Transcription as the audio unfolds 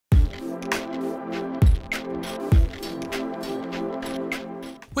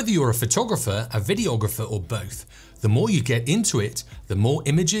Whether you're a photographer, a videographer, or both, the more you get into it, the more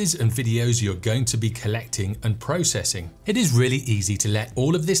images and videos you're going to be collecting and processing. It is really easy to let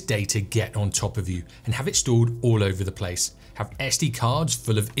all of this data get on top of you and have it stored all over the place. Have SD cards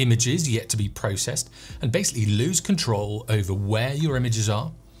full of images yet to be processed and basically lose control over where your images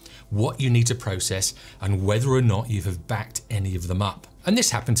are, what you need to process, and whether or not you have backed any of them up. And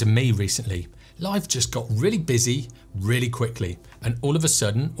this happened to me recently. Life just got really busy really quickly, and all of a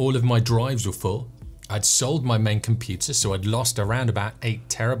sudden all of my drives were full. I'd sold my main computer, so I'd lost around about 8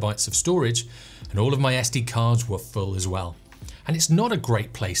 terabytes of storage, and all of my SD cards were full as well. And it's not a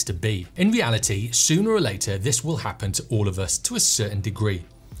great place to be. In reality, sooner or later this will happen to all of us to a certain degree,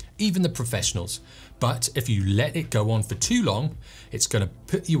 even the professionals. But if you let it go on for too long, it's going to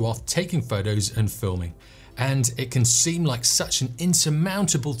put you off taking photos and filming. And it can seem like such an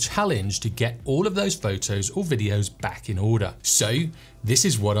insurmountable challenge to get all of those photos or videos back in order. So this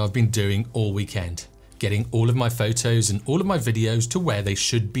is what I've been doing all weekend, getting all of my photos and all of my videos to where they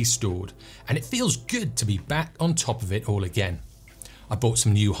should be stored. And it feels good to be back on top of it all again. I bought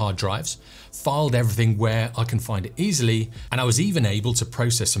some new hard drives, filed everything where I can find it easily, and I was even able to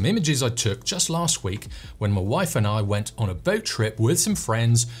process some images I took just last week when my wife and I went on a boat trip with some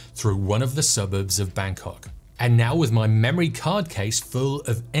friends through one of the suburbs of Bangkok. And now with my memory card case full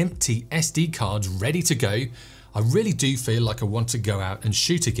of empty SD cards ready to go, I really do feel like I want to go out and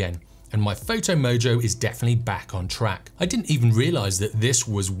shoot again. And my photo mojo is definitely back on track. I didn't even realize that this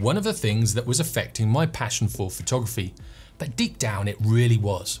was one of the things that was affecting my passion for photography. But deep down it really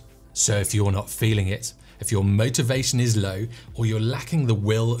was. So if you're not feeling it, if your motivation is low, or you're lacking the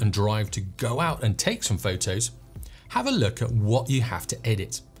will and drive to go out and take some photos, have a look at what you have to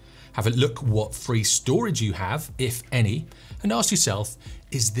edit. Have a look what free storage you have, if any, and ask yourself,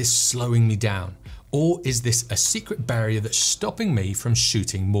 is this slowing me down? Or is this a secret barrier that's stopping me from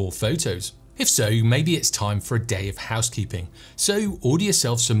shooting more photos? If so, maybe it's time for a day of housekeeping. So order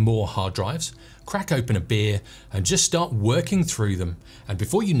yourself some more hard drives, crack open a beer, and just start working through them. And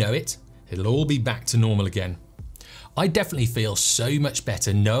before you know it, it'll all be back to normal again. I definitely feel so much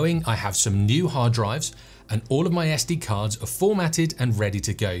better knowing I have some new hard drives and all of my SD cards are formatted and ready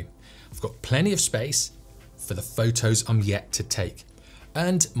to go. I've got plenty of space for the photos I'm yet to take.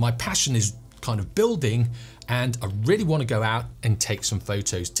 And my passion is kind of building, and I really want to go out and take some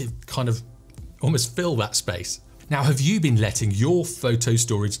photos to kind of almost fill that space. Now, have you been letting your photo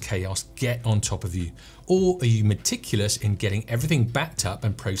storage chaos get on top of you? Or are you meticulous in getting everything backed up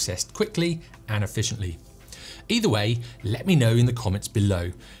and processed quickly and efficiently? Either way, let me know in the comments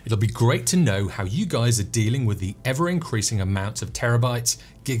below. It'll be great to know how you guys are dealing with the ever increasing amounts of terabytes,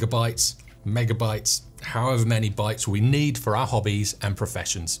 gigabytes, megabytes, however many bytes we need for our hobbies and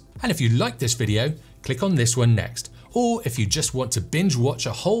professions. And if you like this video, click on this one next. Or if you just want to binge watch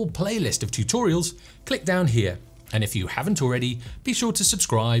a whole playlist of tutorials, click down here. And if you haven't already, be sure to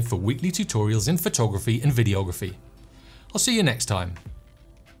subscribe for weekly tutorials in photography and videography. I'll see you next time.